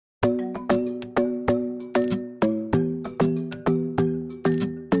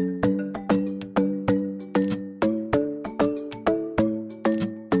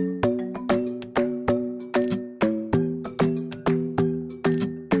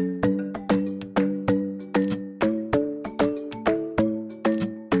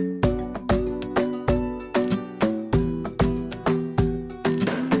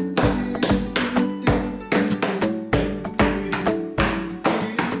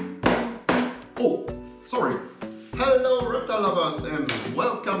Oh, sorry. Hello reptile lovers and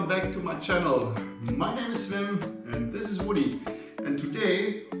welcome back to my channel. My name is Sven and this is Woody. And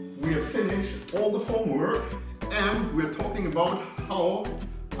today we have finished all the foam work and we're talking about how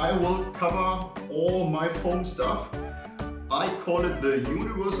I will cover all my foam stuff. I call it the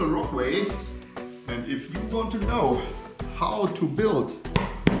universal rockway. And if you want to know how to build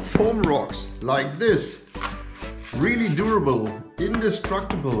foam rocks like this, really durable,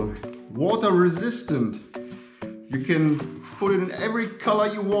 indestructible, water resistant, you can put it in every color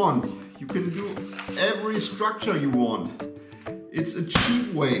you want, you can do every structure you want. It's a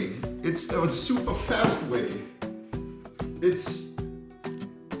cheap way, it's a super fast way, it's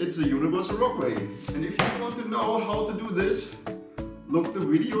a universal rockway. And if you want to know how to do this, look the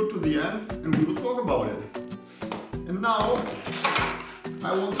video to the end and we will talk about it. And now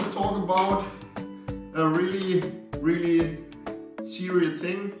I want to talk about a really serious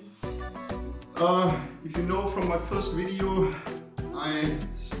thing. If you know from my first video, I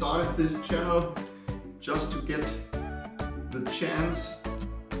started this channel just to get the chance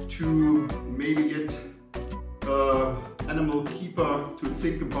to maybe get animal keeper to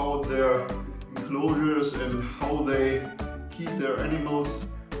think about their enclosures and how they keep their animals.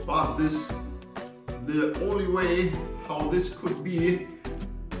 But the only way how this could be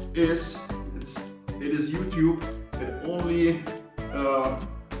is it is YouTube. It only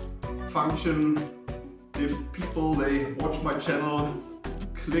function if people they watch my channel,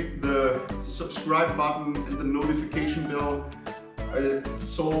 click the subscribe button and the notification bell. I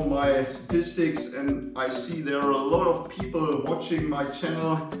saw my statistics and I see there are a lot of people watching my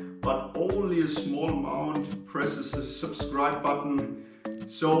channel, but only a small amount presses the subscribe button.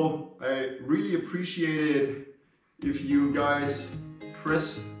 So I really appreciate it if you guys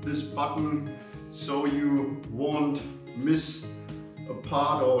press this button so you won't miss a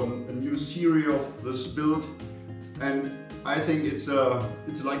part or a new series of this build. And I think it's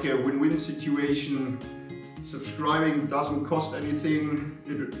like a win-win situation. Subscribing doesn't cost anything,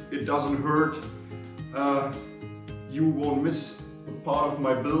 it doesn't hurt. You won't miss a part of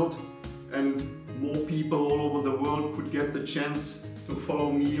my build and more people all over the world could get the chance to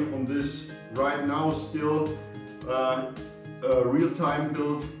follow me on this right now still real-time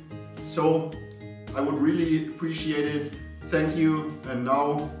build. So I would really appreciate it. Thank you, and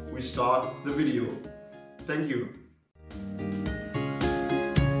now we start the video. Thank you.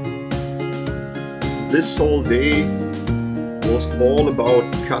 This whole day was all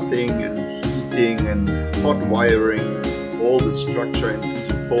about cutting and heating and hot wiring all the structure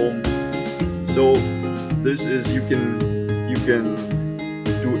into the foam. So this is you can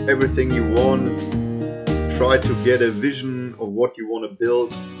do everything you want. Try to get a vision of what you want to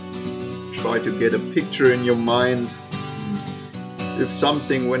build. Try to get a picture in your mind. If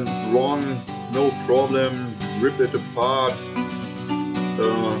something went wrong, no problem, rip it apart,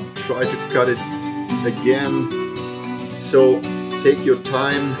 try to cut it again. So take your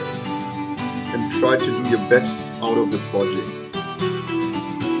time and try to do your best out of the project.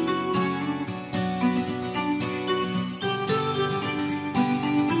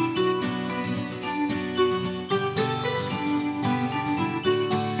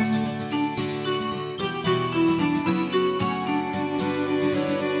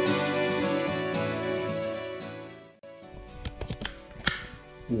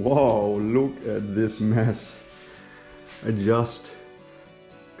 Wow, look at this mess. I just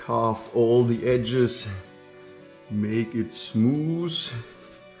carved all the edges, make it smooth.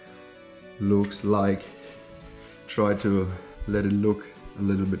 Looks like, try to let it look a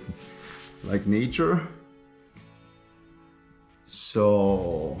little bit like nature.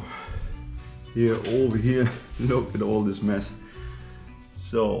 So here, over here, look at all this mess.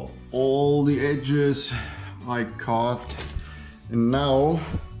 So all the edges I carved. And now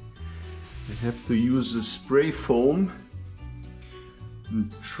I have to use the spray foam and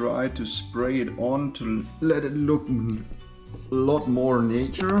try to spray it on to let it look a lot more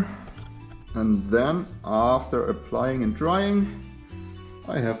nature. And then after applying and drying,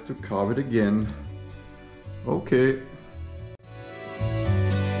 I have to carve it again. Okay.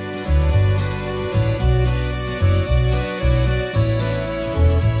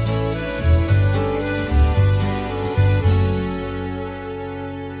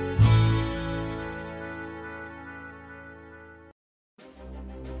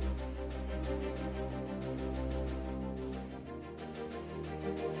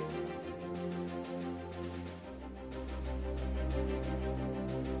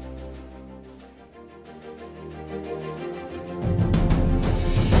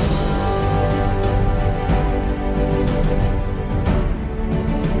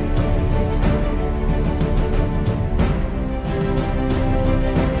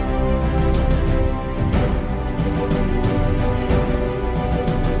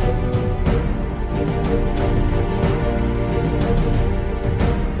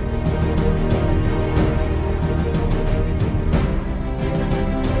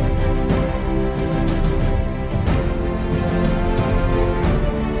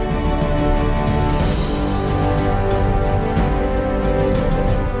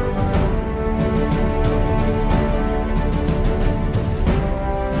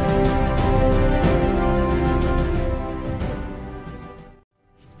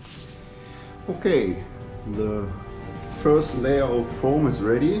 first layer of foam is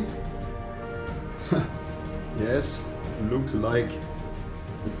ready. Yes, it looks like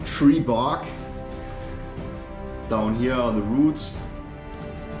a tree bark. Down here are the roots.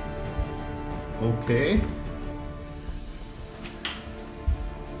 Okay.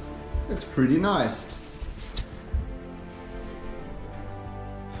 It's pretty nice.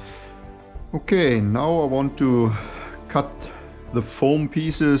 Okay, now I want to cut the foam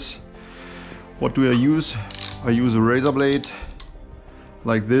pieces. What do I use? I use a razor blade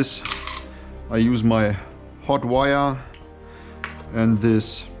like this. I use my hot wire and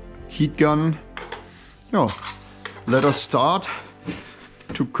this heat gun. Yeah, let us start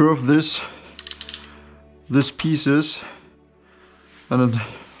to curve these pieces, and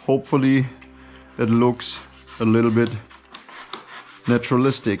hopefully it looks a little bit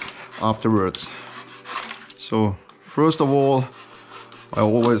naturalistic afterwards. So first of all, I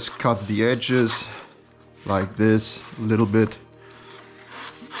always cut the edges like this a little bit.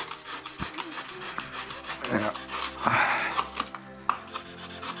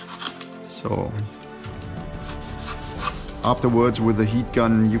 So afterwards with the heat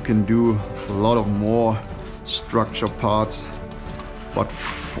gun you can do a lot of more structure parts, but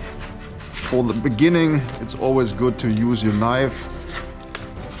for the beginning it's always good to use your knife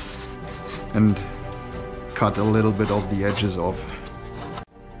and cut a little bit of the edges off.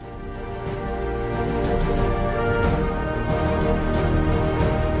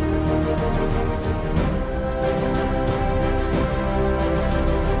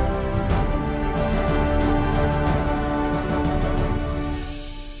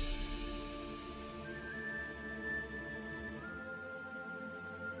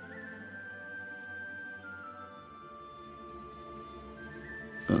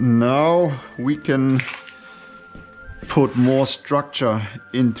 Now we can put more structure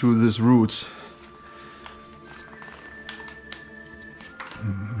into these roots.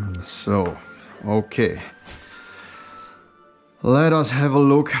 So, okay. Let us have a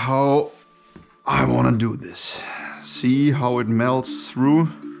look how I want to do this. See how it melts through?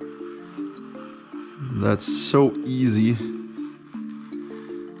 That's so easy.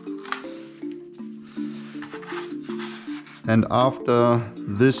 And after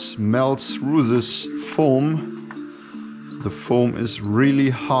this melts through this foam, the foam is really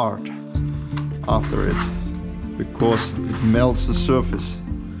hard after it, because it melts the surface.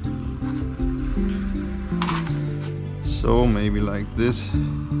 So maybe like this.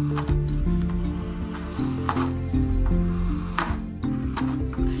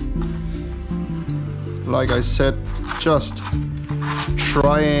 Like I said, just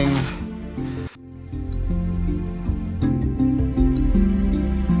trying .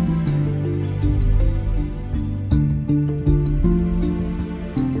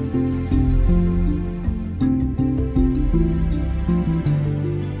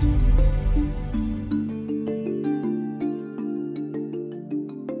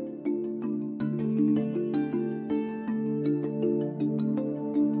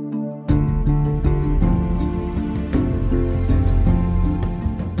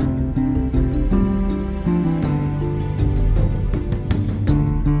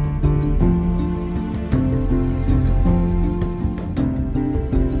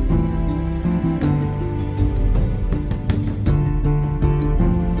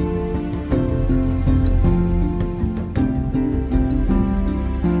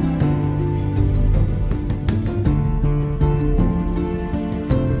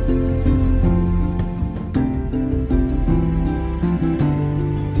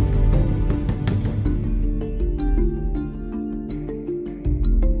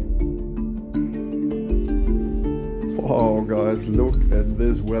 Wow guys, look at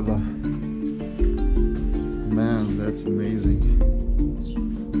this weather. Man, that's amazing.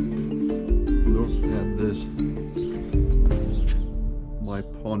 Look at this. My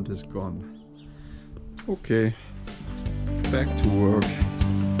pond is gone. Okay, back to work.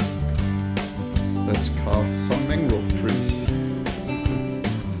 Let's carve some mangrove trees.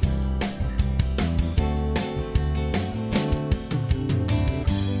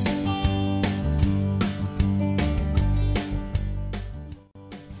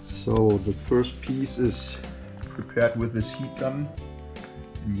 So the first piece is prepared with this heat gun,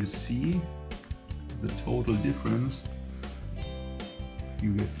 and you see the total difference.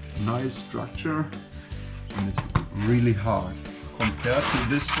 You get nice structure and it's really hard compared to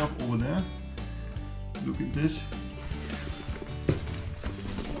this stuff over there. Look at this.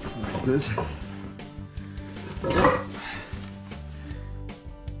 Like this.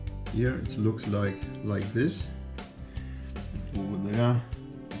 Here it looks like this. Over there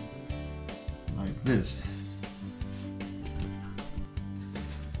like this.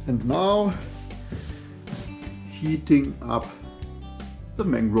 And now heating up the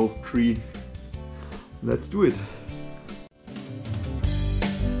mangrove tree. Let's do it.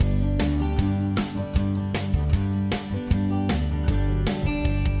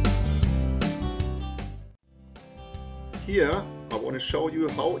 Here I want to show you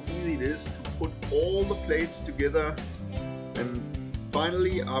how easy it is to put all the plates together, and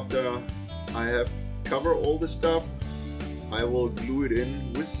finally, after I have covered all the stuff, I will glue it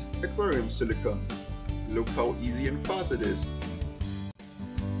in with aquarium silicone. Look how easy and fast it is.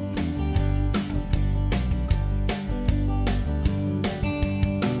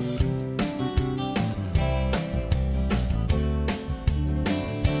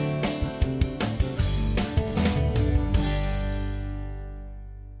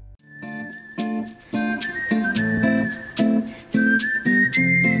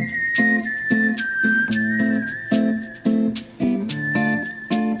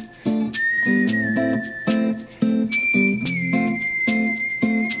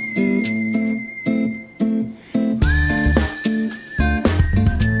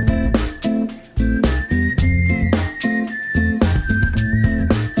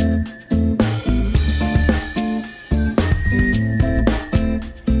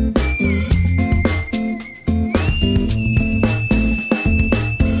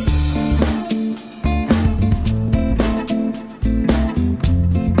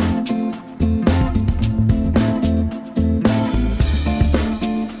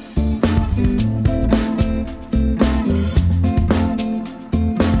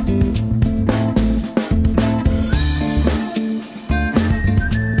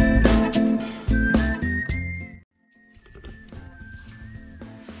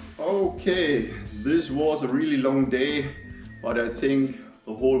 Okay, this was a really long day, but I think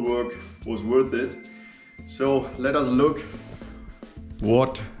the whole work was worth it. So let us look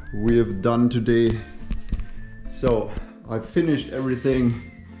what we have done today. So I finished everything.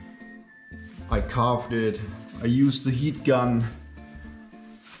 I carved it. I used the heat gun.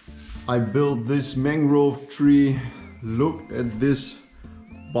 I built this mangrove tree. Look at this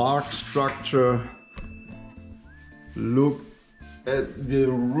bark structure. Look at the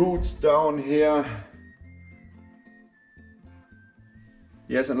roots down here.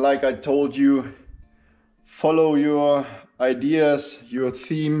 Yes, and like I told you, follow your ideas, your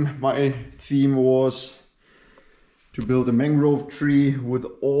theme. My theme was to build a mangrove tree with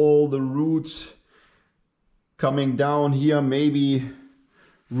all the roots coming down here. Maybe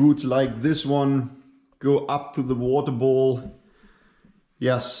roots like this one go up to the water bowl.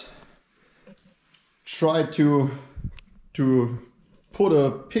 Yes, try to put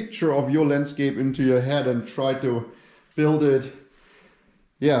a picture of your landscape into your head and try to build it.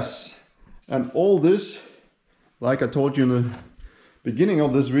 Yes, and all this, like I told you in the beginning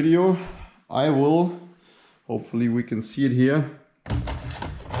of this video, I will, hopefully we can see it here,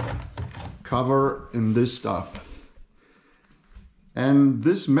 cover in this stuff. And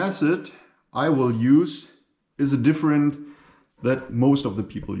this method I will use is a different that most of the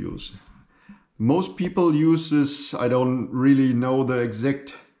people use. Most people use this, I don't really know the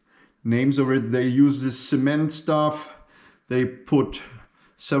exact names of it, they use this cement stuff. They put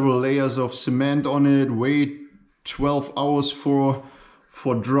several layers of cement on it, wait 12 hours for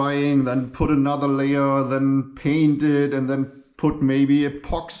drying, then put another layer, then paint it, and then put maybe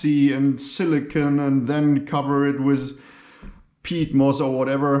epoxy and silicone, and then cover it with peat moss or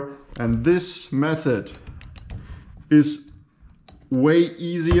whatever. And this method is way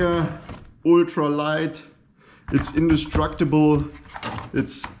easier, ultra light, it's indestructible.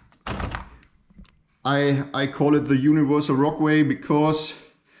 It's I call it the universal rockway because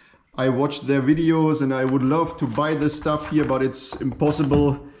I watched their videos and I would love to buy this stuff here, but it's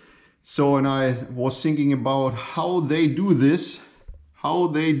impossible. So, and I was thinking about how they do this, how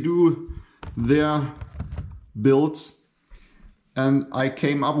they do their builds, and I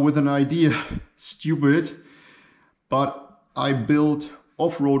came up with an idea. Stupid, but I built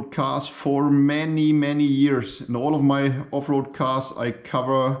off-road cars for many years, and all of my off-road cars I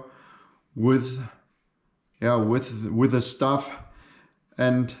cover with the stuff.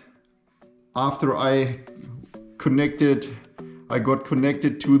 And after I got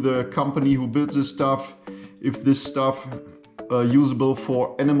connected to the company who builds this stuff, if this stuff usable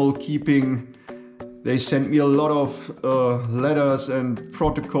for animal keeping, they sent me a lot of letters and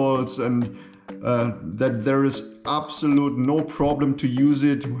protocols, and that there is absolute no problem to use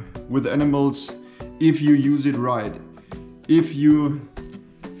it with animals if you use it right. If you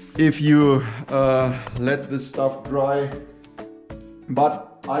let this stuff dry. But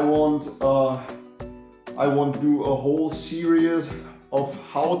I won't do a whole series of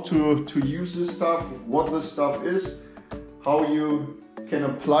how to use this stuff, what this stuff is, how you can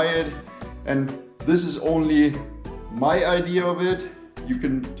apply it. And this is only my idea of it. You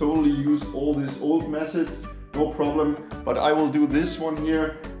can totally use all these old methods, no problem. But I will do this one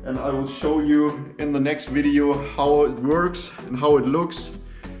here and I will show you in the next video how it works and how it looks.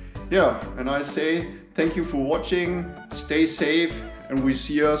 Yeah, and I say thank you for watching, stay safe, and we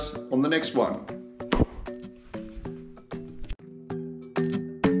see us on the next one.